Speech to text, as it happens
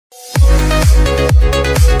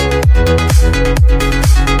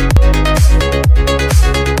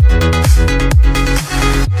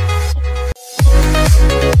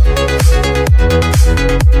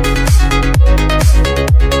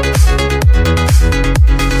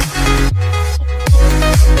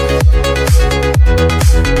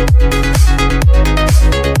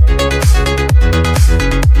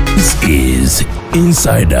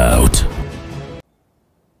Inside Out.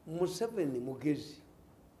 Museveni mugezi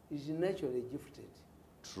is naturally gifted.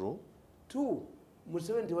 True. Two,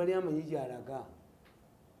 Museveni tewali amanyi gy'alaga.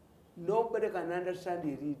 Nobody can understand a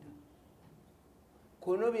leader.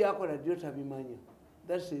 Kono byakola ddyo tabimanya.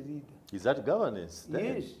 That's a leader. Is that governance?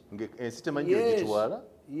 Yes. Ensi temanyi gitwala?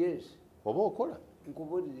 Yes. Oba okola?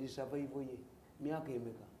 Nkubulira survival ye myaka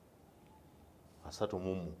emeka.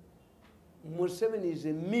 3 Museveni is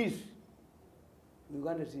a myth.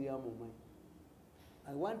 Uganda siyamumanyi.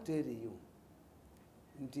 I want to tell you,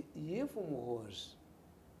 if Muhoozi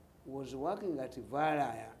was working at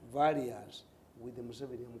various with the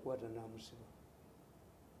Museveni Yamukwata namusiba.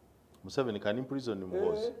 Museveni can imprison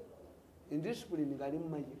Muhoozi. In discipline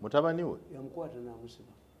ngalimumanyi. Mutabani we? Yamukwata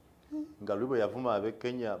namusiba. Nga lwibo yavuma abe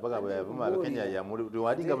Kenya baga bwe yavuma abe Kenya yamuli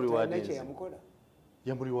rewarding.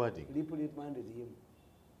 Yamuli rewarding. Reprimanded him.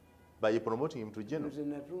 By promoting him to general.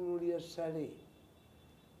 Natunulia Sale.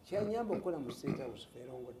 Kyanyamba okukola mu State House for a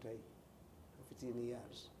long time, 15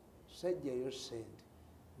 years. Sajja yo sent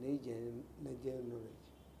ne general knowledge.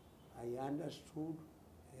 I understood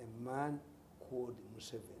a man called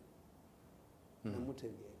Museveni.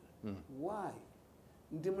 Namutegeera. Why?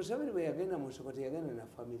 Nti Museveni bwe yagenda mu nsoko teyagenda na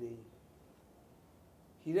family ye.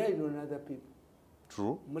 He relied on other people.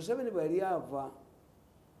 True. Museveni bwe yali ava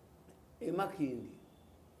e Makindi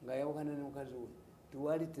nga yawukana ne mukazi we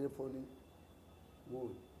tewali telefoni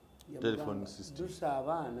wood. Telephone system. Dusa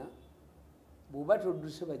abaana bw'oba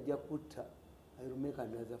todduse bajja kutta. I will make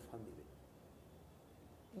another family.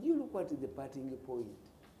 You look at the parting point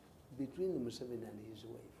between Museveni and his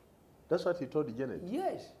wife. That's what he told Janet.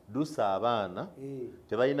 Yes. Dusa abaana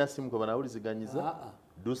tebalina simu kwe banawuliziganyiza.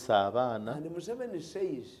 Dusa abaana. And Museveni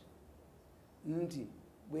says nti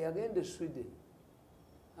bwe yagenda Sweden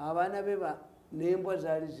abaana be n'embwa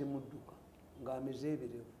zaali zimudduka ng'amize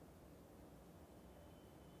ebirevu.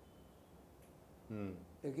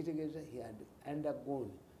 He had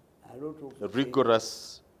undergone a lot of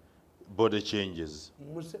rigorous body changes.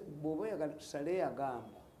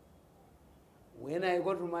 When I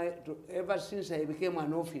go ever since I became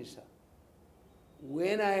an officer,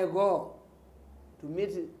 when I go to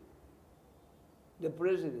meet the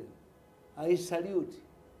president, I salute,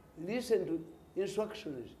 listen to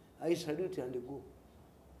instructions, I salute and go.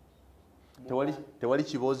 Tewali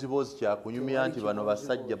kibozibozi kya kunyumya nti bano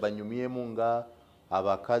basajja banyumyemu nga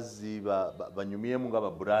abakazi banyumyemu nga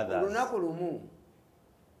ba brothers. Olunaku lumu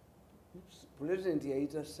president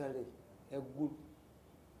yayita Sale eggulu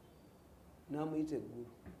n'amuyita eggulu.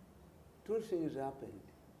 Two things happened.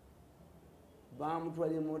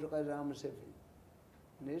 Bamutwala emmotoka za Museveni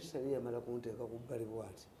naye Sale yamala kunteeka ku bbali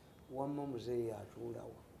bw'ati wamma muzeeyi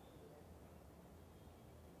atuulawo.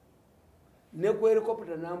 Ne ku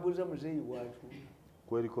helicopter nambuuza muzeeyi w'atuula.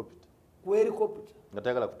 Ku helicopter? Ku helicopter. Nga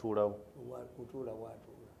tayagala kutuulawo? Kutuula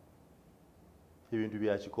w'atuula. Ebintu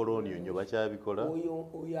bya kikoloniyo nnyo bakyabikola?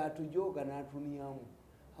 Oyo atujooga n'atunyamu.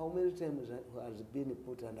 How many times has been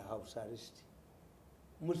put under house arrest?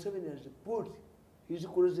 Museveni has put his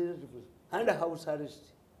closest under house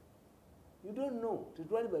arrest. You don't know.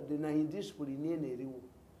 Titwali badde na indiscipline eno eriwo.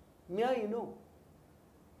 Me I know.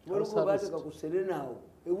 Waliwo baateka ku Serenaawo.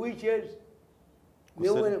 Ewiikyezi.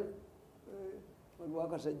 Waliwo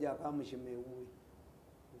akasajja akamushima ewuwe.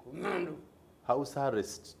 Commando. House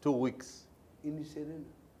arrest 2 weeks. In Serena.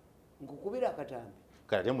 Nkukubira akatambi.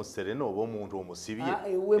 Kale mu Serena oba omuntu omusibye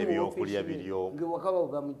ebyokulya biryo. Ngewakaba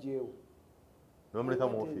bamugyewo. Nomuleka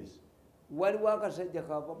mu office. Waliwo akasajja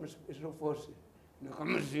kava mu special force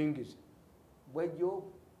nakamuzingiza. Bwajjo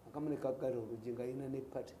akamuneka ggala oluggi nga alina ne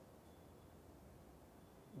party.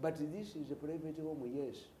 But this is a private home,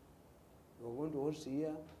 yes. We're going to host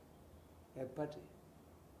here a party.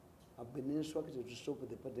 I've been instructed to stop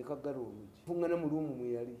the party. Fungana mu room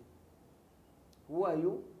mweyali. Who are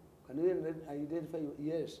you? Can you identify you?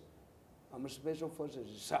 Yes. I'm a special forces,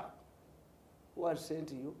 sir. Who has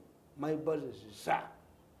sent you? My bosses, sir.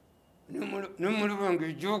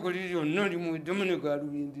 Numulubange joke liyo noli mu Dominica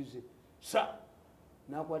Luindisi. Sir.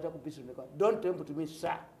 Nakwata ku piso neka. Don't tempt me,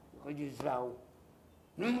 sir. Kujizao.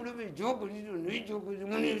 Numulubange joke liyo nijoke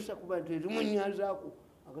limunisa kubantu limunyazaako.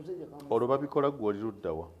 Akasajja kama. Olwo babikola gwe oli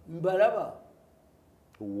luddawa? Mbalaba.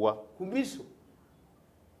 Wa. Kumbiso.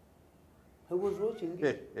 I was watching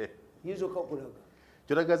it. yinza okakulaga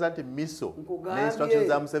kyotagaza nti miso ne instructions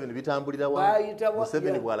za Museveni bitambulira wa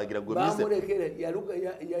Museveni bwalagira gwe mise bamulekera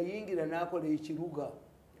yayingira n'akola ekiruga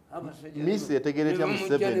mise yategeera etya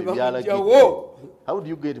Museveni byalagira. How do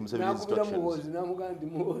you get Museveni instructions?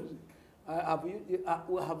 Have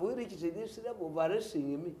we reached this level of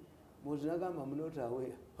arresting me? Muzinagamba I'm not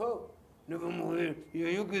aware. Oh,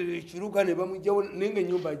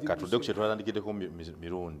 katudde ku kyetwalandikireko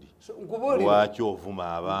mirundi lwaki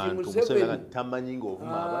ovuma abantu Museveni tamanyi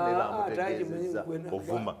ng'ovuma aba ne bamutegeezezza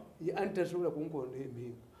ovuma anti tasobola kunkonda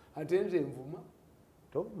embinga ate nze nvuma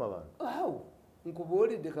tovuma bantu awo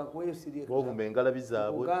nkubuulidde kakwesirye ovuma engalabi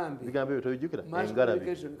zaabwe bigambo ebyo tobijjukira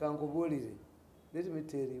engalabi kankubuulire let me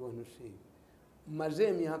tell you one thing maze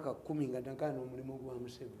emyaka 10 nga nakaana omulimu gwa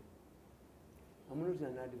Museveni amunuti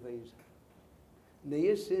anadvisor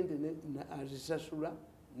naye sente azisasula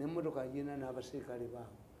n'emmotoka agenda n'abaserikale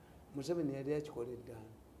baabwe Museveni yali akikoledde.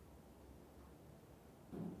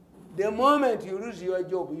 The moment you lose your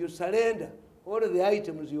job, you surrender all the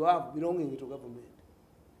items you have belonging to government.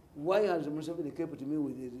 Why has Museveni kept me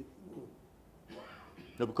with this?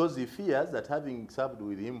 No, because he fears that having served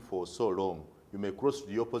with him for so long, you may cross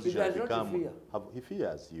the opposition and become... He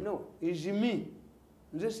fears you. No, it's me.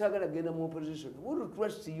 This is again more opposition. Who will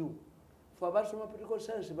trust you? For about some political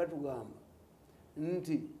science, but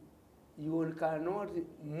you cannot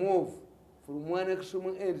move from one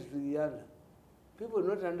extreme end to the other. People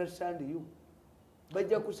don't understand you.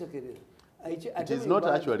 But it is not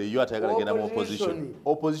actually you are taking opposition.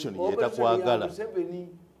 Opposition is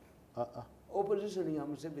opposition ya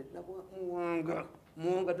Museveni.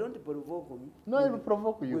 Mwanga, don't provoke me. No, I will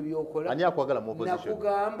provoke you. Ani akwagala mu opposition.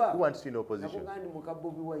 Who wants to in opposition? Nakugandi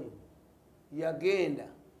mukabobi wayi. Yagenda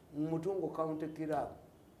mutungo county club.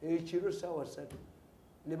 Ekiro sawa satu.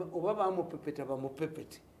 Oba bamupepeta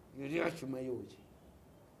bamupepete. Yali akimayoji.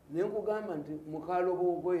 Nenkugamba nti mukalo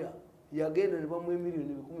bongoya yagenda ne bamu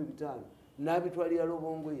emiliyoni 15 n'abitwalira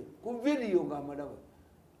lobongoya ku video ng'amalaba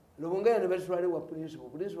lobongoya ne batwale wa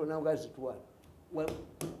principal nawe gazitwala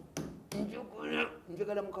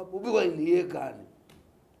njagala mukabobi wayini yeekane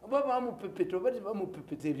oba bamupepeta oba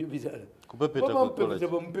tebamupepeta ebyo birala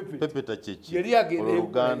kupepeta kyeki yali agenda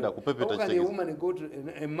Uganda kupepeta kyeki woman got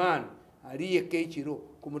a man aliye kechiro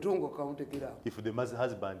ku mutungo county club. If the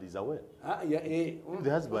husband is aware. If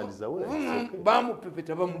the husband is aware.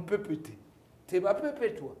 Bamupepeta bamupepete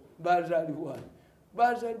tebapepetwa bazaliwa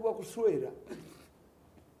kuswera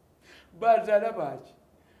bazala baki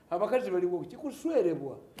abakazi baliwo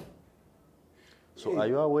kikuswerebwa. So are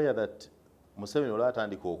you aware that Museveni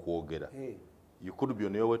olatandika okwogera you could be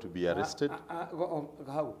on your way to be arrested?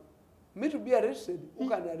 How? Me to be arrested? Who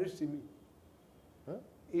can arrest me?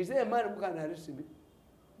 Is there a man who can arrest me?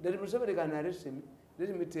 That Museveni can arrest me?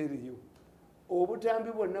 Let me tell you.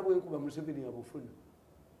 Obutambi bwonna bwenkuba Museveni abufuna.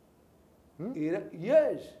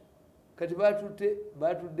 Yes. Kati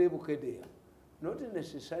batudde Bukedeya. Not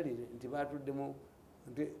necessarily nti batuddemu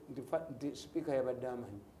nti speaker yabadde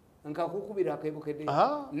amanyi. Nkakukubira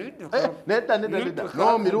akaebukedeya. Nedda.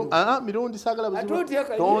 No, mirundi sagala buzibu.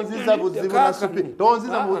 Tonziza buzibu na speaker.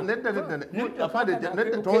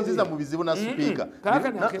 Tonziza mu bizibu na speaker.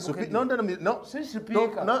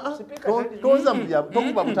 No. Tonziza mu bya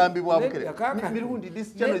tokuba butambi bwa Bukere. Mirundi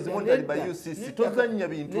this channel is monitored by UCC. Tozanya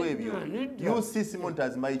bintu ebyo. UCC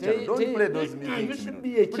monitors my channel. Don't play those music.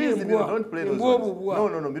 Please don't play those.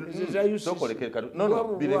 No. No.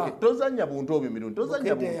 Bireke. Tozanya buntu obyo mirundi.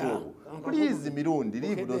 Tozanya buntu. Please mirundi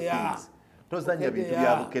leave those things. Tozanya bintu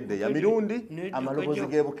bya Bukedeya mirundi amalobozi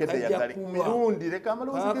ge Bukedeya kali mirundi leka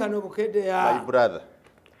amalobozi ge my brother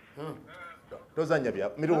tozanya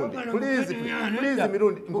bya mirundi please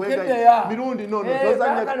mirundi Bukedeya mirundi no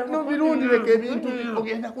tozanya no mirundi leka ebintu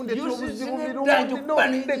ogenda kunde tobuzibu mirundi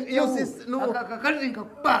no akakazinga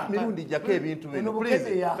kuba mirundi jake ebintu bino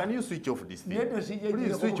please can you switch off this thing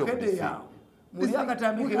please switch off this thing. This thing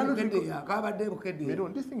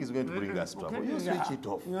is going to bring us trouble. You switch it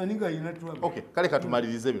off. Okay, kale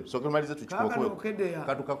katumalirize bino. So katumalize tukikuwe.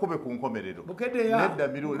 Katukakube ku nkomerero. Nedda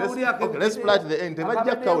mirundi. Okay, let's play at the end.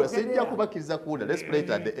 Tebajja kawula. Sijja kubakiriza kuwula. Let's play it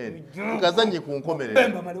at the end. Tukazanye ku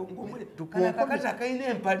nkomerero. Tukakakaza kaine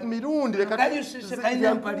empali. Mirundi leka kaine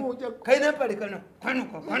empali. Kaine empali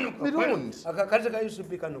kanuka. Mirundi. Akakaza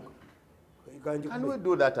kayusupi kanuka. Can we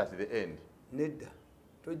do that at the end? Nedda.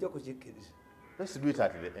 Tojja kujikiriza. Let's do it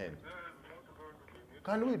at the end.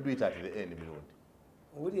 Can we do it at the end, Mirundi?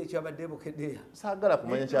 Uli ekyabadde Bukedeya. Sagala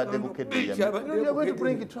kumanya kyabadde Bukedeya. You're going to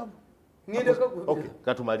bring trouble. Okay,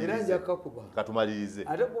 katumalirize. Katumalirize.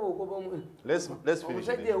 Let's finish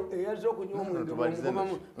it. Omusajja eyaza okunywa omwenge.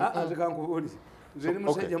 Azikankubuli. nze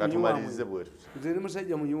ni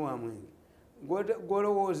musajja munywi wa mwenge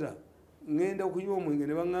gwolowooza ngenda okunywa omwenge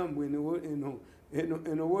ne baŋŋamba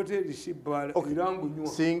eno woteeri sibbaala era ngunywa.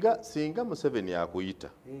 Singa Museveni akuyita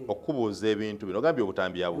okubuuza ebintu bino ogambye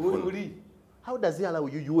obutambi abufuna. How does he allow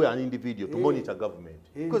you are an individual to monitor government?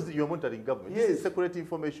 Because you're monitoring government. This is secret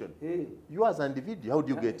information. You as an individual, how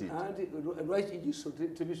do you get it?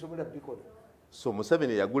 So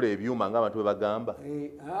Museveni yagula ebyuma ng'abantu bwe bagamba.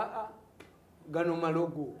 Gano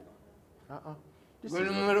malogo.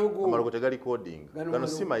 Amalogo tegali coding. Gano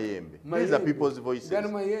si mayembe. These are people's voices. Gano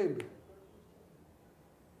mayembe.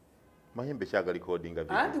 Mayembe kyagali coding.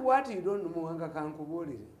 And what you don't know, Muwanga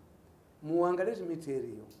kankubuulire. Muwanga, let me tell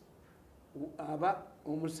you. Aba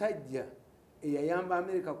omusajja eyayamba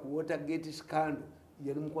America ku Watergate scandal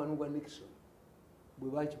yali mukwano gwa Nixon bwe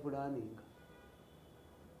bakipulaninga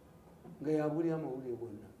nga yabulya amawulire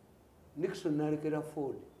gonna. Nixon n'alekera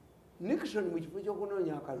Ford. Nixon mu kifo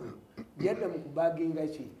ky'okunoonya akalulu yadda mu kubaginga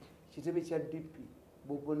kitebe kya DP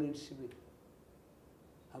b'opponents be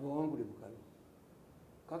abawangule bukalu.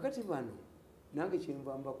 Kakati bano nange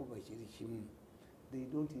kyenva mbakuba kiri kimu. They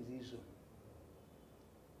don't reason.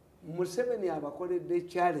 Museveni abakoledde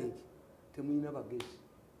challenge temuyina bagezi.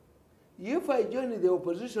 If I join the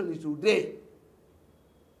opposition today,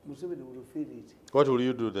 Museveni will feel it. What will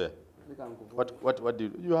you do there? What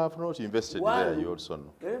do you have not invested there? You also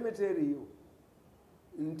know. Let me tell you,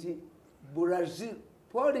 in Brazil,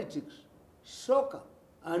 politics, soccer,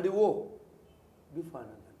 and war,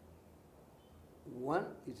 one,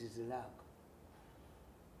 it is luck.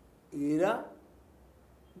 Era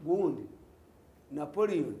gundi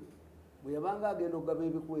Napoleon bwe yabanga agenda okugaba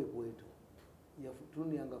ebikwekweto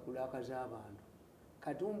yafutuniyanga ku laaka z'abantu.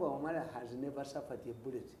 Katumba Wamala has never suffered a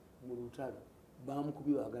bullet mu lutalo.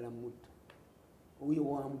 Bamukubye baagala mutta. Oyo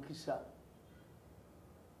wa mukisa.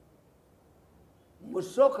 Mu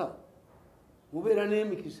soccer mubeera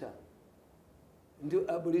n'emikisa. Nti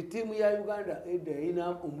buli ttiimu ya Uganda edda erina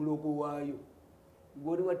omulogo waayo.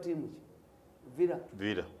 Gw'oli wa ttiimu ki?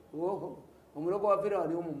 Villa. Omulogo wa Villa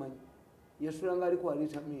wali omumanyi. Yasula nga ali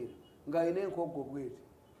kwalita miira ng'alina enkoggo bweti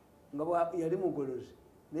nga yali mugolozi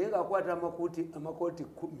naye ng'akwata amakooti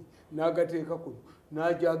 10 n'agateeka kuno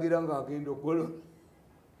n'ajagira ng'agenda oggolola.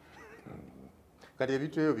 Kati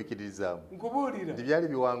ebintu ebyo bikiririzaamu. Nkubuulira nti byali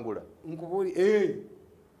biwangula. Nkubuulira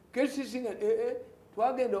kesisinga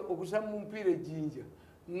twagenda okusamba omupiira ejjinja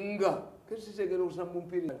nga kesisi egenda okusamba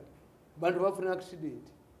omupiira bantu bafuna accident.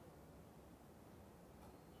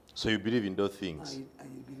 So you believe in those things? I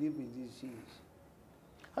believe in these things.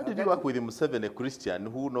 How did you work with Museveni, a Christian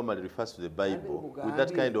who normally refers to the Bible, with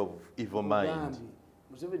that kind of evil mind?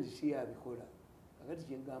 Museveni si yabikola. Kakati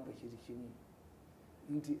kyengamba kiri kimu.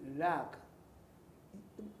 Nti lack.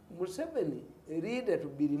 Museveni, a leader to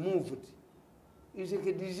be removed, is like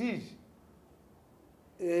a disease.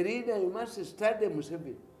 A leader, you must study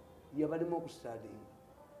Museveni. You have more studying.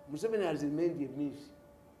 Museveni has remained a myth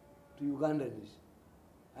to Ugandans.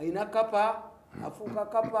 Aina kapa, afuuka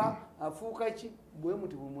kapa, afuuka ki bwe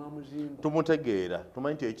muti bumwamuzimba. Tumutegeera,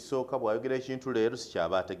 tumanyi nti ekisooka bw'ayogera ekintu leero si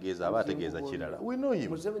kyaba ategeeza, aba ategeeza kirala. We know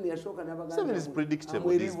him. Museveni yasooka n'abaganda. Museveni is predictable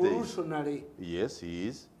these days. Revolutionary. Yes, he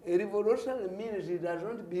is. A revolutionary means he does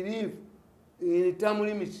not believe in term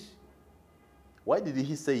limits. Why did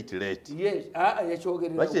he say it late? Yes,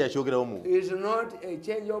 lwaki yakyogerawo mu? It is not a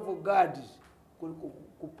change of guards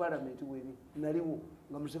ku parliament weri naliwo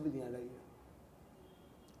nga Museveni alayira.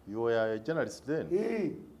 You were a journalist then?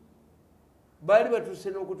 Bali batuse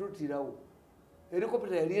n'okututirawo.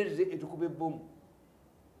 Helicopter yali ezze etukube bomb.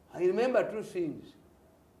 I remember two things.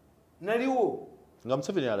 Naliwo. Nga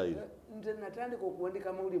Museveni alayira. Nze natandika okuwandika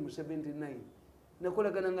amawulire mu 79.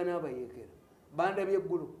 Nakolagananga n'abayeekera. Bandabye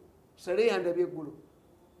eggulu. Sale yandabye eggulu.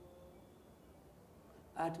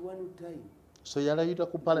 At one time. So yalayira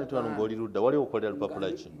ku parliament wano ng'oli ludda wali okolera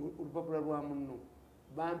lupapula ki? Olupapula lwa munno.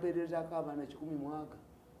 Bampeerezaako abaana 10 mwaka.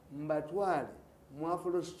 Mbatwale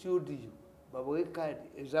mwafulo studio babawe kadi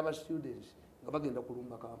ezaba students nga bagenda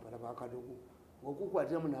kulumba Kampala bakadogo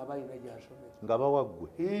okukwatiramu n'abayina gy'asomera nga bawaggwe.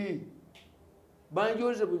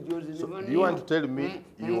 Banjoze bujoze. So do you want to tell me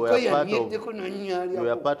you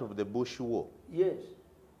were part of the Bush War? Yes.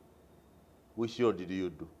 Which war did you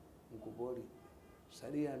do? Nkuboli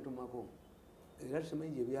sali yantumako era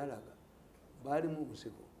simanyi gye byalaga baali mu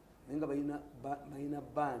musiko nenga bayina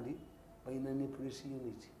bandi bayina ne press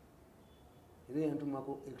unit era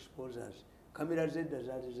yantumako exposers kamera zedda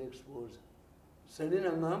zaali ze exposer sali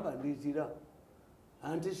nangamba ndizira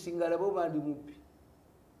anti singala bo bandi muppi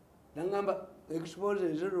nangamba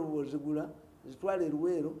exposers zero zigula zitwale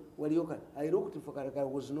Luweero waliyo kale I looked for Kalakala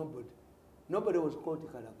was nobody was caught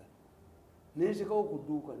Kalakala nensikawo ku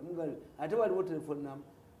dduuka ate waliwo telefone number.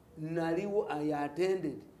 Naliwo, I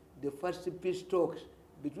attended the first peace talks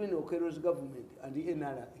between Okello's government and the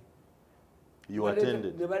NRA. You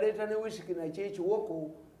attended? The Bareta Newisikina Church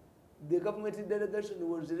Woko, the government delegation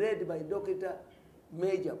was led by Dr.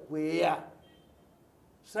 Major Kwea.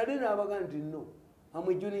 Suddenly I didn't know. I'm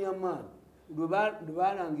a junior man.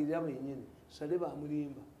 Dubarangizama in Sadeba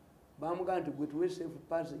Mulimba. Bamgan to go to a safe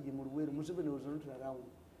passage in Murway, Muslim was not around.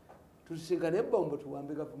 To sink a bomb to one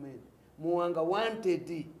big government. Muanga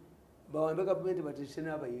wanted Bawambe government, but it's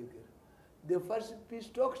never year. The first peace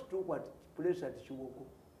talks took what place at Chiwoko.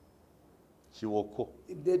 Chiwoko.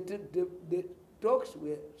 The talks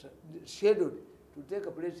were scheduled to take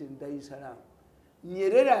a place in Dar es Salaam.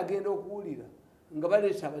 Nyerere agenda okuwulira nga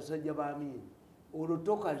baleese abasajja b'Amin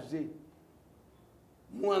olutoka ze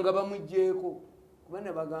muwanga bamugjeeko kuba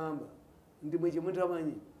ne bagamba nti mwe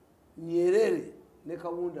kyemutamanyi Nyerere ne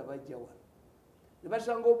Kawunda bajja wano ne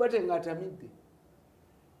basanga Obote ng'atamidde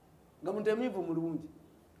nga mutamiivu mulungi.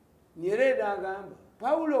 Nyerere agamba,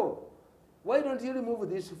 Paulo, why don't you remove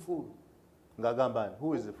this fool? Ngagamba,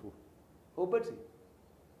 who is the fool? Obote.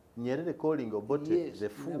 Nyerere calling Obote the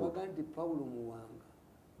fool. Nabagandi Paulo Muwanga.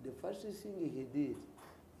 The first thing he did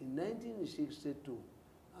in 1962,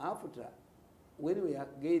 after when we are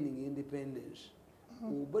gaining independence,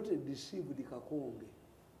 Obote deceived the Kakonge.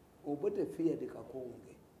 Obote feared the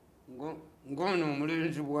Kakonge. Ngono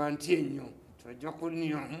mulenzi bwanti ennyo twajja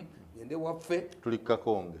kunnyamu yende waffe tuli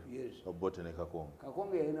Kakonge. Yes. Obote ne Kakonge.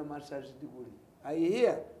 Kakonge yalina master's degree. I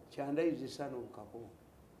hear Chanda is the son of Kakonge.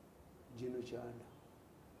 Gino Chanda.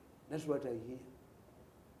 That's what I hear.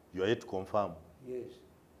 You are yet to confirm? Yes.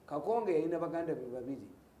 Kakonge yalina baganda be babiri.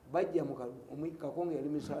 Bajja Kakonge yali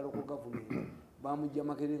misaalo ku government. Bamujja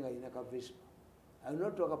Makerere yalina ka Vespa. I will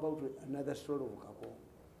not talk about another story of Kakonge.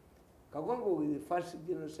 Kakonge was the first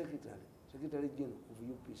general secretary general of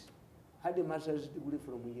UPC. Had a master's degree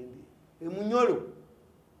from India. A Munyolo.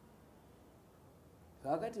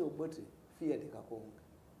 Kakati Obote feared Kakonge.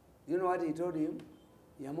 You know what he told him?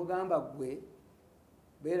 Yamugamba Gwe,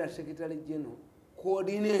 Bera Secretary General,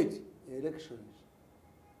 coordinate elections.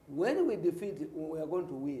 When we defeat, we are going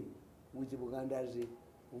to win with Buganda's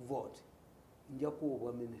vote. Njaku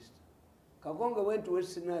was minister. Kakonge went to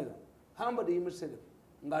West Nile, humbled himself,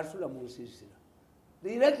 Ngasula Musisira.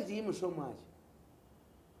 They elected him so much.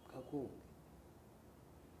 Kakonge.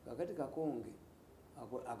 Kakati Kakonge,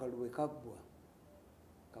 akaluwe kabwa.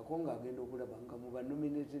 Kakonge agenda okulaba nga muba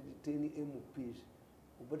nominated 10 MPs.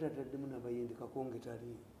 Obote ataddemu n'abayindi Kakonge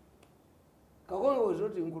tali. Kakonge was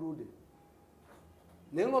not included.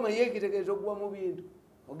 Nengoma yekitegeeza okuwa mu bintu.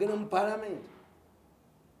 Ogenda mu parliament.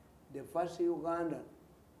 The first Uganda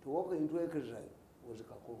to walk into exile was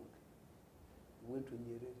Kakonge. He went to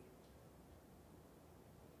Nyerere.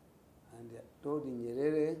 And told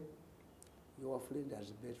Nyerere, your friend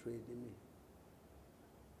has betrayed me.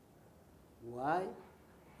 Why?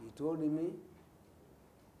 He told me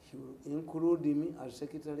he will include me as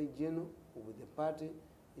Secretary General of the party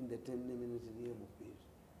in the 10 nominated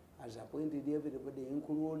MPs. As appointed everybody,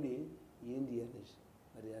 including the Indians,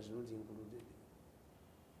 but he has not included me.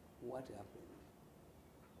 What happened?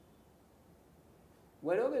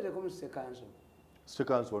 Well, okay, they come to State Council. State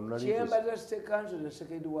Council, not Chamber of State Council, the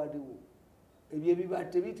second word. If you have a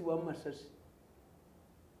TV, one must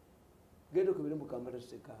get to the Chamber of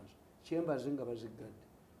State Council. Chamber Zinga was a gun.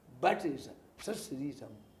 But it's such a reason.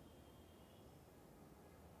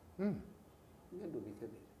 You can do it.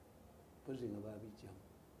 Posing about it.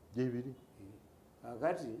 David.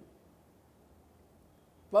 Agati.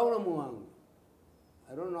 Paulo Muwanga.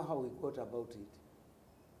 I don't know how we got about it.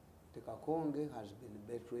 The Kakonge has been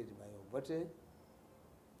betrayed by Obote.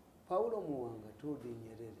 Paulo Muwanga told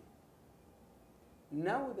Nyerere,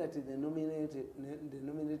 now that the nominated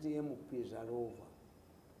MPs are over,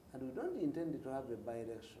 and we don't intend to have a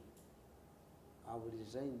by-election, I will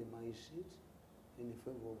resign my seat in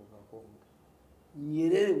favor of Kakonge.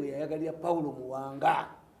 Nyerere we yagalia Paulo Muwanga.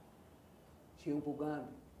 Chinkugamba.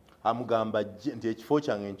 Amugamba nti ekifo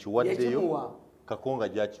kyange nkiwaddeyo Kakonge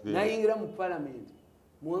gy'akibeera. Nayingira mu parliament.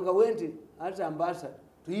 Muwanga went as ambassador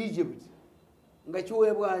to Egypt. Nga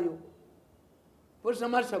kiweebwayo. Posa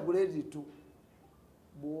masa grade 2.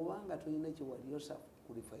 Bw'obanga tulina kiwali yosa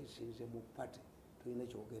kulifayisinze mu party tulina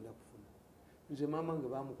kyogenda kufuna. Nze mama nge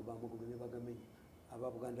bamukuba amagulu ne bagamenya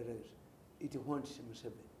aba Buganda Rails. It haunts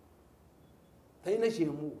Museveni. Talina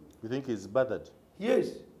kyemu. You think he's bothered?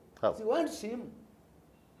 Yes. How? It haunts him.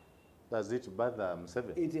 Does it bother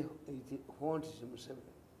Museveni? It haunts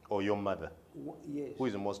Museveni. Or your mother? Yes. Who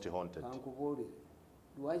is most haunted?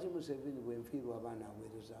 Lwaki Museveni bwenfiirwa abaana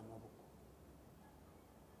aweereza amaboko.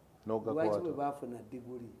 lwaki bwe baafuna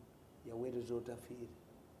diguli yaweereza otafiire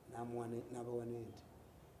n'abawa n'ente.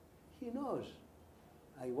 He knows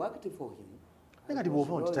I worked for him. Kati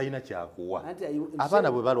bw'ova nti talina kyakuwa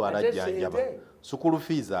abaana bwe balwala ajjanjaba sukulu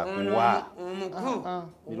fees akuwa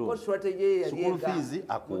sukulu fees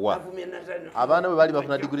akuwa abaana bwe bali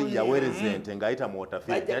bafuna diguli yaweereza ente ng'ayita mu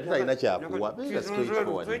otafiire ate talina kyakuwa beera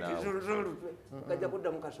straightforward naawe kajja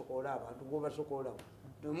kuddamu kasokoola abantu bw'obasokoola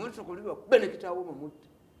omusokoliba kuba ne kitaawo mamutte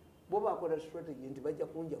bo bakola strategy nti bajja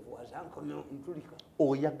kunjavuwaza ntulika.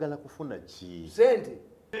 Oyagala kufuna ki? Sente.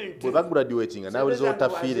 Bwe bagraduatinga nawe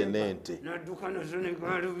otafiire n'ente.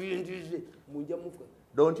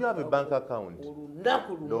 Don't you have a bank account?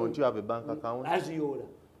 Don't you have a bank account? Aziola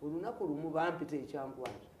olunaku lumu bampita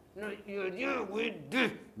ekyankwanza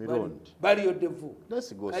Mirundi.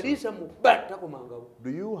 Let's go. Kalisa mubatakomangawo. Do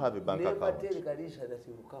you have a bank account? Never tell Kalisa that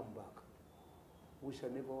he will come back. We shall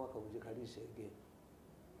never work with Kalisa again.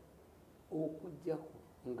 Okujjako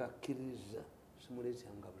ngakkiriza simulezi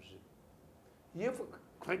angabuzibu. Yefu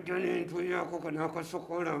So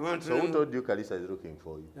who told you Kalisa is looking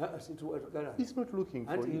for you? He's not looking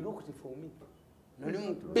for you. He looked for me.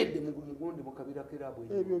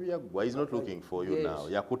 He's not looking for you now.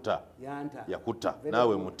 Yakuta.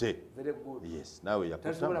 Nawe mute. Yes, nawe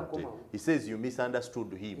yakuta mute. He says you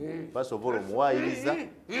misunderstood him. First of all, omuwaayiriza.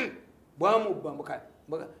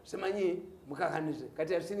 Semanyi mukakanize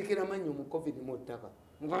kati asindikira manyo mu covid mu ttaka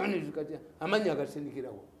mukakanize kati amanya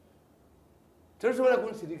agasindikirawo tosobola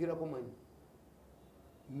kunsindikirako manyo.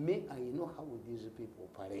 Me, I know how these people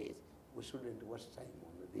operate. We shouldn't waste time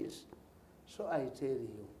on this. So I tell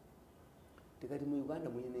you, tikati mu Uganda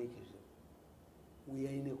muyinekeze, we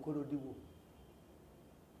are in a cold war.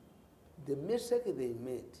 The mistake they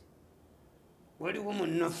made. Who are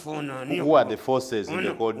the forces in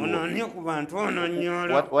the Cold War?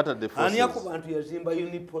 What are the forces?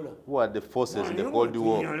 Who are the forces in the Cold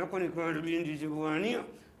War?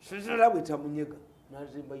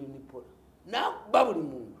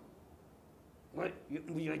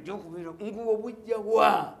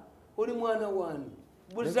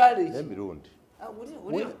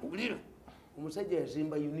 Omusajja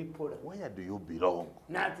yazimba unipolar. Where do you belong?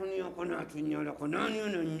 N'atunyoko n'atunyolako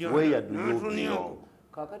n'anyono njolo. Where do you belong?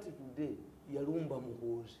 Kakati today yalumba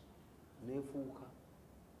muhoozi neefuuka.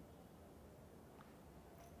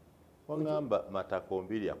 Wangamba matako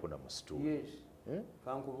mbiri hakuna msituni. Yes.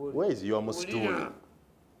 Kankubuli. Where is your msituni?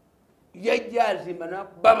 Yajja azimba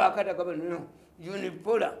n'akubaba akata kabano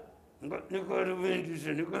unipolar. What is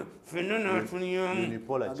unipolar?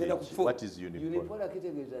 Unipolar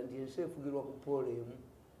kitegeeza nti ensi efugirwa ku poola emu.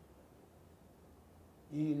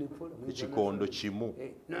 Ekikondo kimu.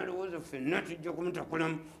 N'alowooza ffenna tujja kumutakula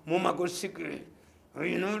mu magosike.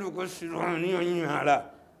 Olina olugosi lwani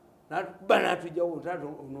onywala. N'atukuba n'atujjawo otaata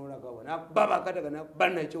onoolagawa. N'akubaba akataka n'akuba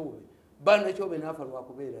nakyobe. Ba nakyobe n'afa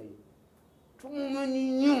lwakubeerayo.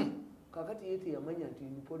 Tumumanyi nnyo. Kakati ye teyamanya nti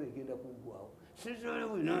unipolar egenda kuggwawo.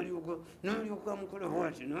 Sizalewe n'alyoka mukola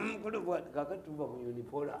bwati n'amukola bwati kakati tuva mu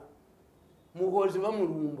unipolar. Muhoozi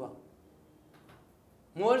bamulumba.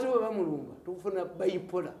 Muhoozi bwe bamulumba tufuna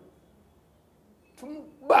bipolar.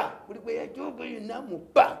 Tumuba buli gwe yajooga yenna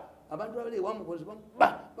muba. Abantu abali ewa muhoozi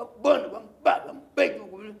bamuba babonda bamuba bamuba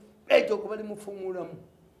ekyogo bali mufumulamu.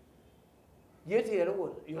 Ye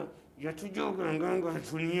teyalowooza yatujoganga nga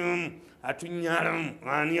atunyamu atunyalamu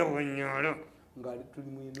ani awanyala.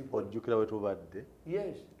 Ojjukira we tubadde?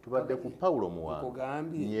 Yes. Tubadde ku Paulo Muwanga.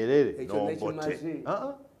 Nyerere n'Obote.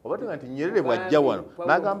 Obadde nga nti Nyerere bw'ajja wano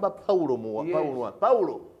n'agamba Paulo Muwanga.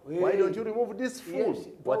 Paulo, why don't you remove this fool?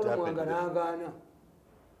 What happened?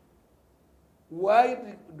 Why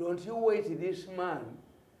don't you wait this man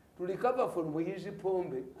to recover from his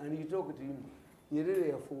pombe and you talk to him? Nyerere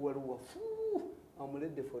yafuwaluwa.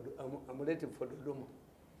 Amulete for Dodoma.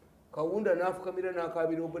 Kawunda n'afukamira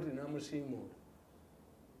n'akaabira Obote n'amusiimuula.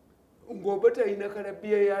 Ng'Obote alina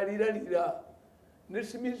kalabiya yaliralira. Ne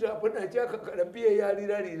Smith apo nakyaka kalabiya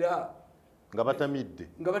yaliralira. Nga batamidde.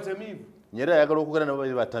 Nga batamiivu. Nyerere ayagala okugenda nabo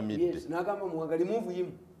bali batamidde. Yes, n'agamba Muwanga remove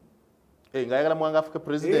him. Nga ayagala Muwanga afuke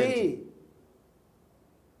president.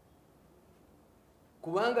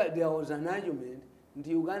 Kubanga there was an argument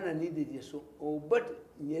nti Uganda needed it, so Obote,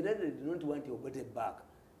 Nyerere did not want Obote back.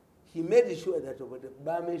 He made sure that Obote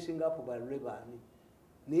bamesing up by Rebani.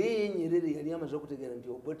 Naye Nyerere yali amaze okutegeera nti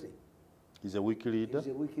Obote is a weak leader. Is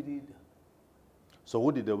a weak leader. So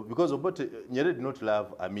who did because Obote Nyerere did not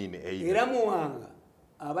love Amin either. Era Muwanga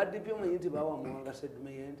abadde pyo manyi nti bawa Muwanga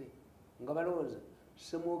Sseddumayente nga balowooza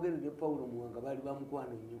Ssemwogerere ne Paulo Muwanga baali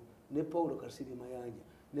bamukwano nnyo ne Paulo Kasiri Mayanja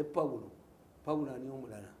ne Paulo ani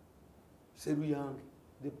omulala Seruyange,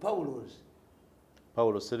 the Paulos.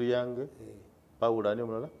 Paulo Seruyange, Paulo ani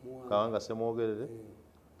omulala Kawanga Semwogerere,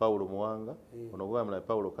 Paulo Muwanga, ono gwamula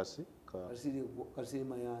Paulo Kasiri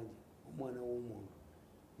Mayanja, omwana w'omuntu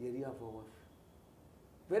yali ava waffe.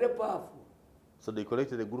 Very powerful. So they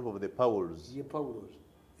collected a group of the Paulos. Ye Paulos.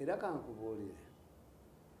 Era kankubuulire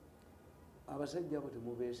abasajja abo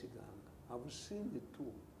temubeesiganga. I've seen the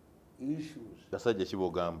two issues. Basajja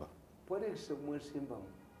kibogamba. Politics mwesimbamu.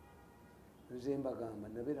 Nze mbagamba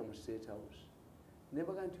nabeera mu State House. Ne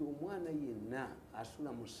baga nti omwana yenna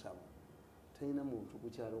asula mu ssabo talina muntu ku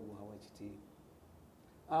kyalo gwawa kitiibwa.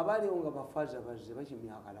 Abaaliwo nga bafaaza bazze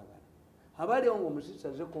bakimya akalagala. Abaaliwo nga omusisi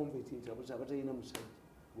azze kompetita busa abatalina musajja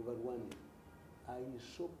gwe balwanira. I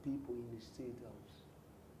saw people in the State House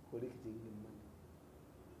collecting the money.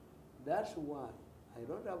 That's why I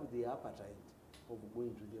don't have the appetite of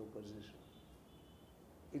going to the opposition.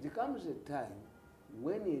 It comes a time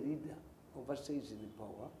when a leader overstays in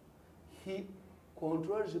power, he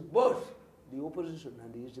controls both the opposition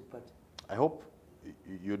and his party. I hope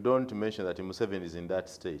you don't mention that Museveni is in that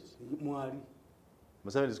state.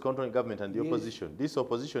 Museveni is controlling government and the opposition. This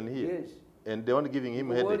opposition here, and they aren't giving him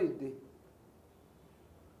headache.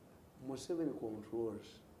 Museveni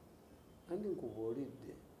controls. And in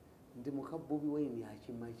Kuholide, the Mukabubi way in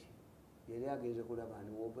Yachimachi, Yaga is a good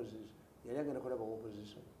opposition. Yaga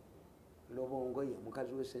opposition. Lobongoya,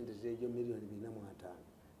 Mukazu sent a million in Namata.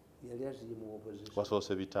 Yagas is opposition. Was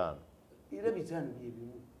also Vitan. Irabitan gave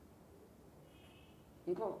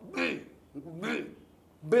you.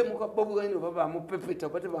 Bemuka Bobu and Baba Mupepeta,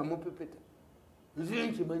 whatever Mupepeta.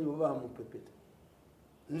 Zinchi Manu Baba Mupepeta.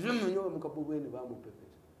 Zumino Mukabu and Baba Mupepeta.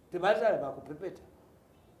 The Bazaar about Pepeta.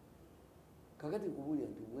 Kakati Kubuya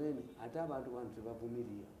and when at about one to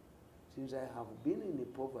Babumidia. Since I have been in the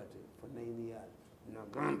poverty for 9 years.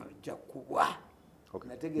 Nagamba Jakua.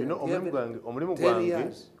 Okay. You know,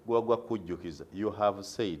 you have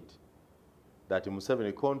said that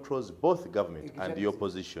Museveni controls both government and the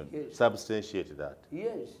opposition. Yes. Substantiate that.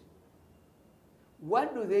 Yes.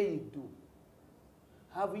 What do they do?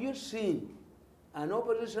 Have you seen an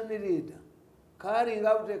opposition leader carrying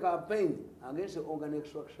out a campaign against organ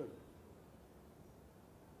extraction?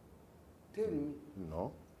 Tell me.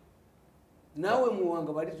 No. Now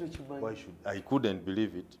why should I couldn't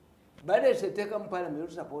believe it. But it's a taken parliament who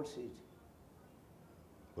supports it.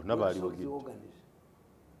 But nobody will give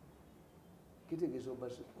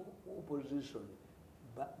opposition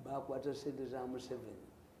bakwata sente za Museveni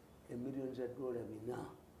emiliyoni za dola bina.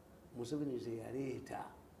 Museveni ze yaleeta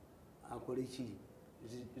akole ki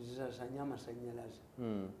zisasanya amasanyalaze.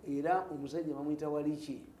 Era omusajja bamuyita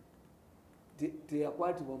Waliki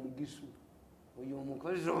teyakwatibwa mugisu. Oyo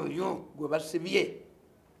omukazi oyo gwe basibye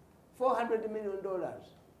 $400 million.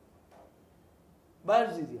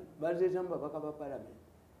 Bazirya babaka ba parliament.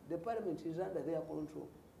 The parliament is under their control.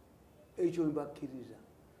 Do you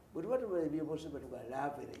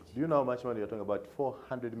know how much money you're talking about?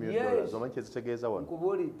 $400 million. Yes.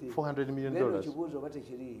 $400 million.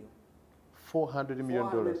 $400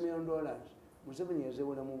 million. Museveni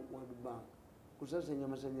yazewola mu World Bank. Kusasanya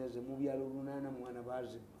amasannyalaze mu byalo 8 mwana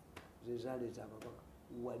bazibba. Zezaleeta ababaka.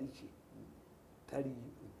 Waliki. Tali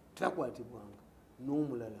takwatibwanga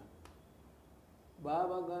n'omulala.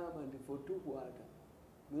 Babagamba nti ffe tukwata.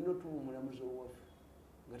 Mwino tuba omulamuzi owaffe.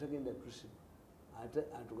 Nga tagenda tusiba. Ate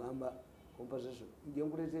atugamba compensation. Nje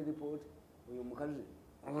nkuleeta report oyo mukazi.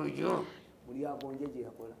 Oyo buli agonja gye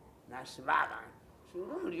yakola. N'asiba abantu.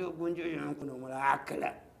 Singa muli ogonja oyo nankuna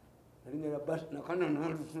omulakala. Nalingera basi nakana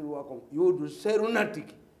n'olusulwako. You'd say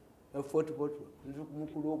lunatic. A 40.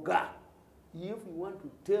 Nzukumukuluga. If you want to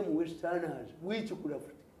tame Westerners, which could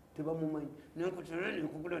have tebamumanyi. Nenkutera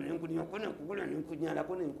nenkugula nenkunyakona nkugula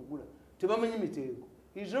nenkunyalako nenkugula. Tebamanyi miteeko.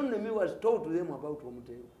 His own name was told to them about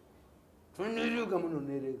Omutego.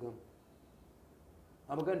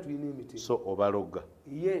 So Obaloga.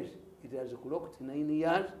 Yes, it has clocked 9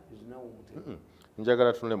 years, is now Omutego.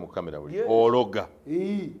 Njagala tunule mu kamera buli. Ologa.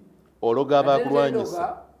 Ologa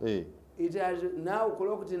abakulwanyisa. It has now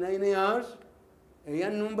clocked 9 years. Eya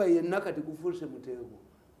number yenna kati kufuuse Mutego.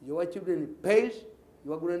 Your children pays,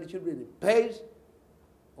 your grandchildren pays.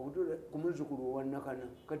 Kumuzukulu wanakana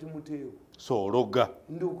kati Mutego. So Ologa.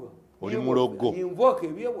 Nduga. Oli mulogo. Invoke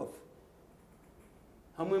ebyewafu.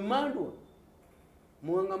 Hamwe mandwa.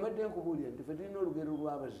 Muwanga madde nkubulya nti ffe tulina olugero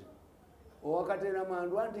lw'abazibu. Owakatera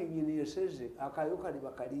mandwa nti nyini yeseze akayo kali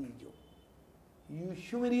bakaliijo. You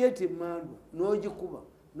humiliate mandwa n'ogikuba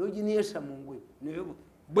n'oginiesa mu ngwe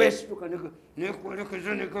bwesituka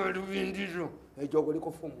nekwolekeza nekalubindizo ekyo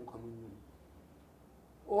kuliko fumuka mu nyuma.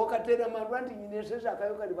 Owakatera mandwa nti nyini yeseze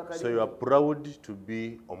akayo kali bakaliijo. So you are proud to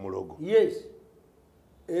be Omulogo? Yes.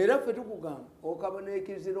 era ffe tukugamba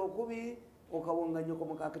okaboneekizira okubi okawonganya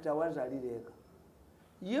okumukakita wazalireka.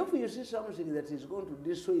 If you see something that is going to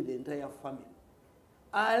destroy the entire family,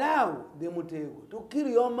 allow the mutego to kill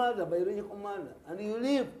your mother, biological mother, and you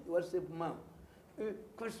leave your stepmom.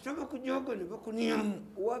 Kasitaka kujoga ne bakunyamu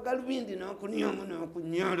wagala bindi nakunyamu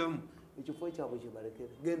nakunyalamu ekifo kyabwe kibalekere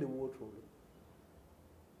gende wotule.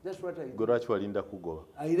 That's what I did. Gorachi walinda kugoba.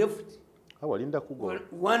 I left. Walinda kugoba.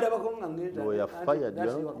 Wanda bakonga ngeta. You are fired.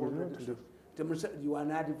 You are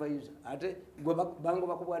an advisor. Ate bango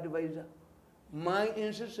bakubu advisor. My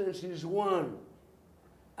insistence is one.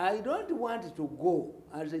 I don't want to go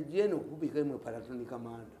as a general who became a platoon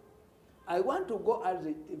commander. I want to go as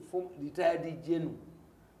a retired general.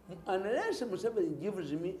 Unless Museveni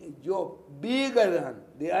gives me a job bigger than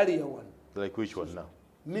the earlier one. Like which one now?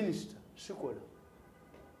 Minister, Sikola.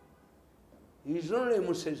 He's only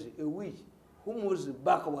Musezi, a witch, who moves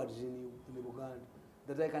backwards in Uganda.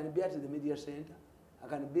 That I can be at the media center, I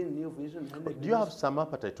can be in New Vision. Do you have some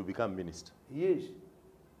appetite to become minister? Yes.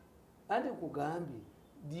 And Kugambi,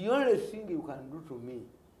 the only thing you can do to me,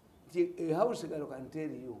 a house girl can tell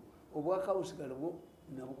you, or work house girl,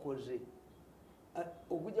 Nabukoze.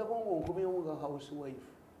 Okuja kongo nkubye nga housewife.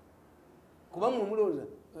 Kuba mumuloza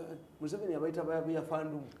Museveni abaita bya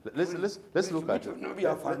fandu. Let's look at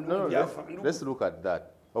let's look at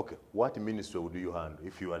that. Okay, what ministry would you handle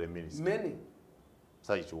if you are a minister? Many.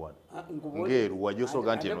 Such one. Ngeru wajoso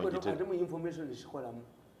ganti no gite. I'm information is kolamu.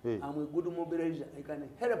 I'm a good mobilizer. I can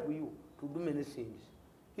help you to do many things.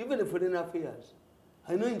 Even in foreign affairs.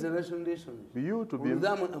 I know international relations. You to be I'm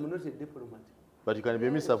not a diplomat. But you can be a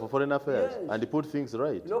minister for foreign affairs, yes, and put things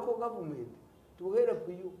right. Local government, to help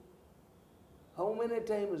you. How many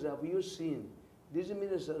times have you seen these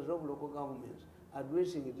ministers of local governments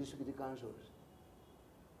addressing the district councils?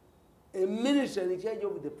 A minister in charge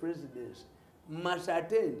of the presidency must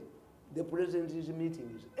attend the president's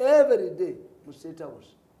meetings every day in State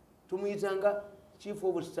House. To Mitanga, Chief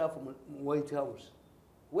of Staff in White House.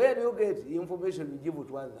 Where do you get the information you give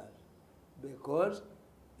to others? Because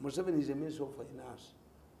Museveni is a minister of finance.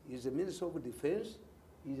 He is a minister of defense.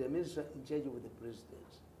 He is a minister in charge of the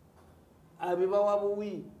presidency.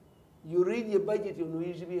 You read your budget on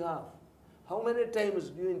his behalf. How many times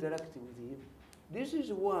do you interact with him? This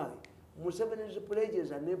is why Museveni's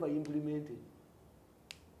pledges are never implemented.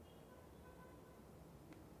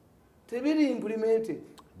 To be implemented.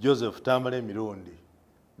 Joseph Tamale Mirundi,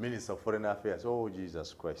 Minister of Foreign Affairs. Oh,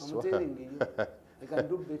 Jesus Christ. I'm telling you. I can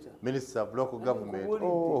do better. Minister of Local Government.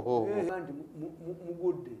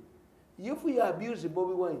 If we abuse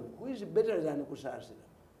Bobby Wine, who is better than Kusasira?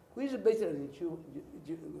 Who is better than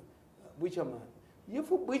Butcherman? If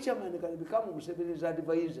Butcherman can become Museveni's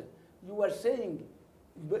advisor, you are saying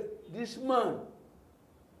this man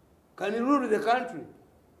can rule the country.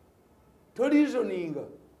 To reasoning.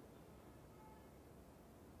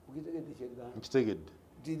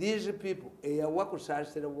 These people, a work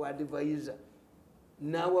Kusasira who advisor.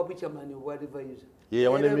 Now a Butcherman who advisor. Yeah,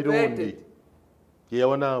 one Mirundi. Yeah,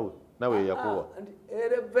 one now. Now we are and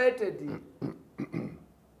elevated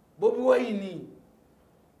Bobby Wine.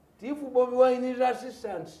 If Bobby Wine's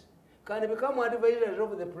assistants can become advisors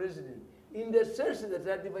of the president, in the sense that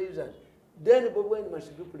advisors, then Bobby Wine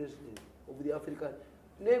must be president of the African.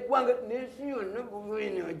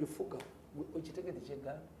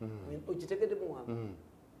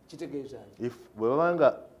 If we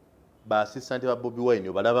wanga ba assistant ba Bobby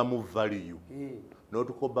Wine balaba mu value.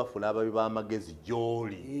 N'otukoba fulaba biba amagezi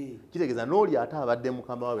gy'oli. Kitegeeza n'oli ate abadde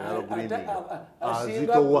mukama wawe n'abagulimi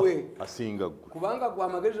asinga ggwe. Kubanga gwa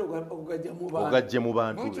amagezi ogajje mu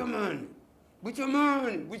bantu.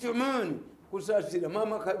 Butcherman kusasira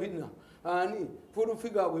mama kabina ani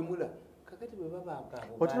fulufiga bwemula. Kakati bwe babanga.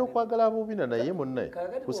 Otera okwagala abubina naye munnaye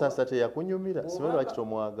kusasa teyakunyumira simanyi lwaki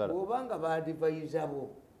tomwagala. Obanga baadivaiza bo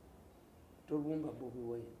tolumba Bobby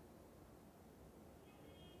Wine.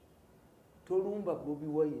 Tolumba Bobby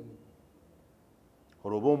Wine.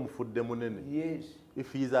 Orobo mufudde munene. Yes.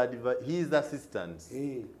 If his assistants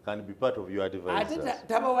can be part of your advisors. Ate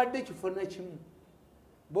tabawadde kifona kimu.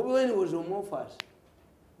 Bobby Wine was home office.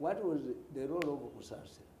 What was the role of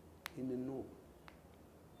Kusasa in the no?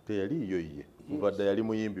 Teyali iyo ye. Muvadda yali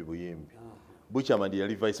muyimbi buyimbi. Butcherman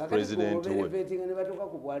yali vice president we. Ne batoka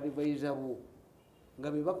ku bwadvisor bo.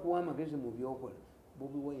 Nga be bakuwa amagezi mu byokola.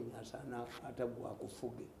 Bobby Wine asana atagwa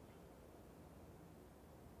kufuge.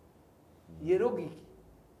 Yerogiki.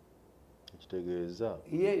 Kitegeeza.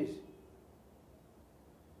 Yes.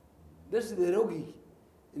 This is the logiki.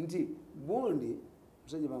 Nti bondi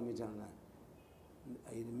musajja bamitanga.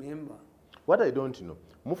 I remember. What I don't know.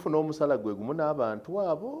 Mufuna omusala gwe gumu n'abantu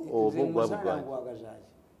abo oba gwabugwa.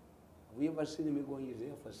 Have you ever seen me going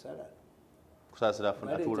there for salary? Kusasira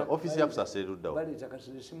funa atula office ya kusasira luddawo. Bali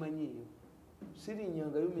takasira simanyiyo. Siri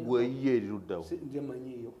nyanga yumi. Gwe ye luddawo. Nje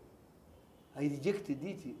manyiyo. I rejected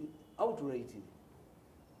it outright.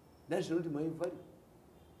 That's not my value.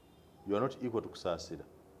 You are not equal to kusasira.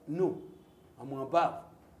 No, I'm above.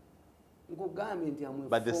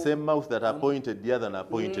 But the same mouth that appointed the other and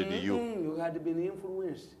appointed you. You had been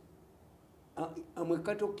influenced. I'm a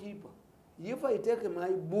cattle keeper. If I take my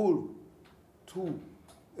bull to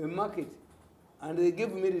a market and they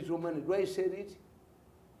give me the money, do I sell it?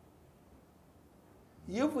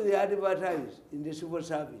 If they advertise in the civil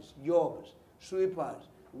service, jobs, sweepers,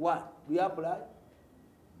 what? Do you apply?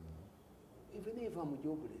 Even if I'm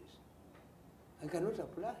jobless, I cannot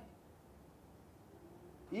apply.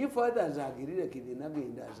 If others agree like and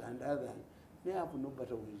others, they have no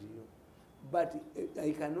better with you. But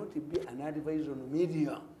I cannot be an advisor on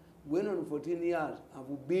media. When on 14 years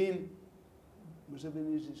I've been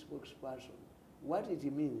Museveni's spokesperson. What it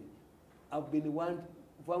means, I've been found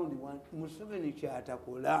one Museveni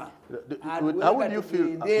Chatakola. How would you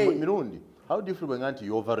feel, Mirundi? How do you feel when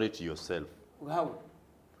you overrate yourself? How?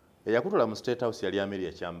 Yakutola mu State House yali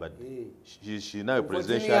Amelia Chambadi. She's now a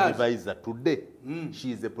presidential advisor today.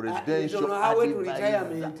 She is a presidential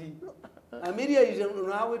advisor. Amelia is on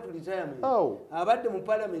her way to retirement. Oh. About the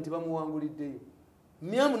parliament, Bamuanguli.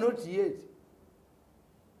 Me, I'm not yet.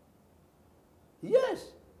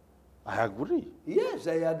 Yes. I agree. Yes,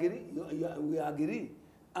 I agree. We agree.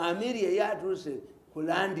 Amelia Yatrose for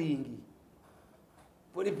landing.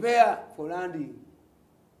 Prepare for landing.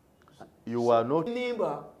 You are not.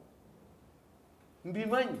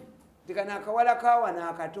 Mbimanyi tikana akawala kawa na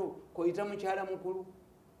akato koyita mukyala mukulu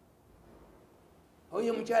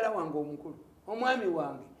oyo mukyala wange omukulu omwami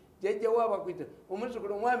wange jjajja waba kwita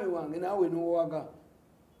omuzukulu omwami wange naawe n'owaga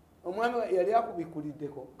omwami yali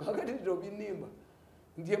akubikuliddeko kakati tobinimba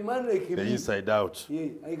nti emmanuel the inside out. Yeah,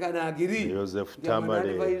 I can agree. Joseph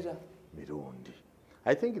Tamale Mirundi.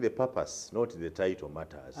 I think the purpose, not the title,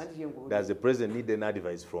 matters. Does the president need an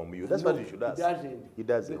advice from you? That's what you should ask. He doesn't. He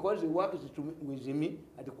doesn't. Because he works with me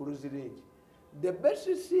at the close range. The best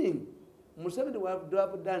thing Museveni would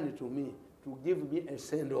have done to me, to give me a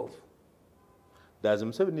send-off. Does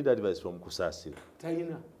Museveni need advice from Kusasira?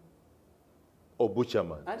 Taina. Or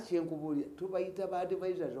Butcherman? And Shenkuburi, two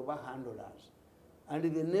advisors over handlers. And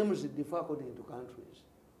the names differ according to countries.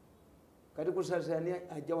 Kati Kusasira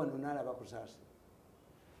ajawa nunala ba Kusasira.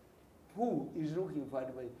 Who is looking for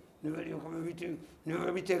advice? Never you come everything,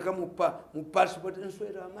 never be taken mu passport and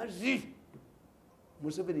sweater. Mazi.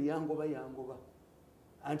 Museveni yangoba.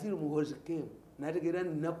 Until Muhozi came.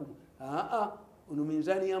 Natagerani naku.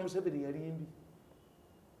 Unuminzani ya Museveni yalimbi.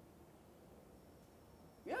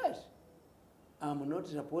 Yes. I'm not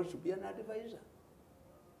supposed to be an advisor.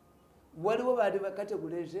 Waliwo badeva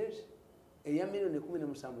categorizes.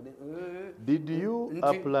 Did you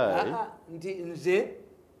apply?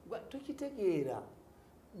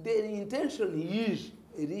 The intention is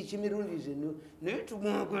Rich Mirundi is new to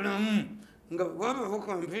Mokalam. Ngava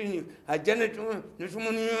campaign, a Janet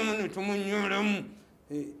Nutumunuram,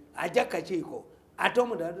 Ajaka Chico,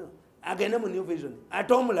 Atomodado, Aganam new vision,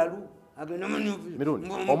 Atomolalu, Aganam new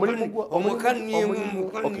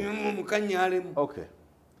vision. Okay.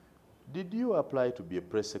 Did you apply to be a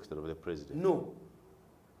press secretary of the president? No.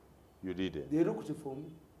 You didn't? They looked for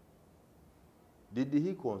me. Did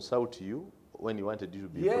he consult you when he wanted you to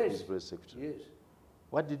be his press secretary? Yes.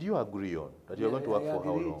 What did you agree on? That you are going to work for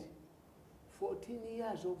how long? 14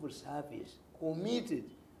 years of service, committed,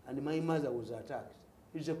 and my mother was attacked.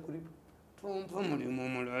 It's a creep.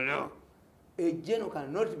 A general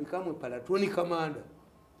cannot become a platoon commander.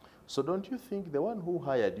 So don't you think the one who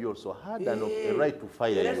hired you also had a right to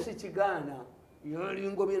fire you? Yes, Chigana. You're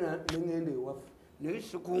going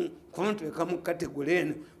to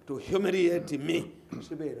category to humiliate me.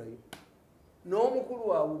 No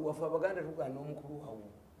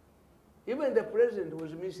even the president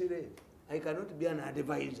was misled. I cannot be an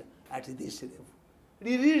advisor at this level.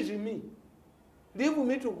 Release me. Leave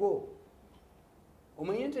me to go.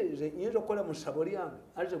 Omayente is a year to call him Saborian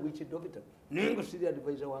as a witch doctor. Ningo city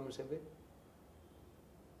advisor one Museveni.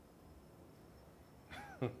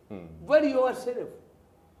 Value yourself.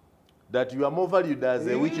 That you are more valued as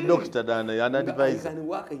a witch doctor than an advisor. I can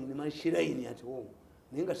work in my shrine at home.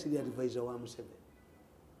 Ningo city advisor one Museveni.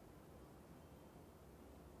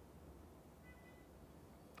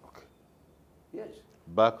 Okay. Yes.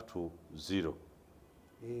 Back to zero.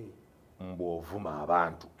 Avuma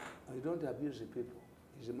abantu. I don't abuse the people.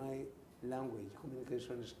 It's my language,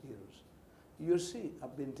 communication skills. You see,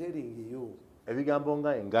 I've been telling you ebigambo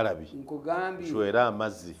nga engalabi nkugambye shwera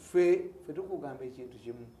amazzi fe tukugamba ekintu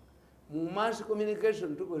kimu mu mass communication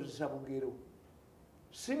tukozesa bugero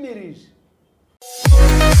similes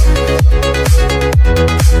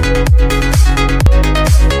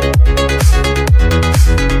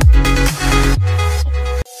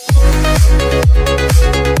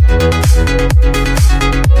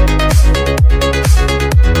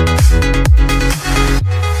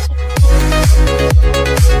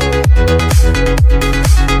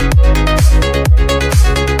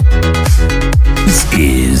This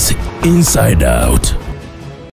is Inside Out.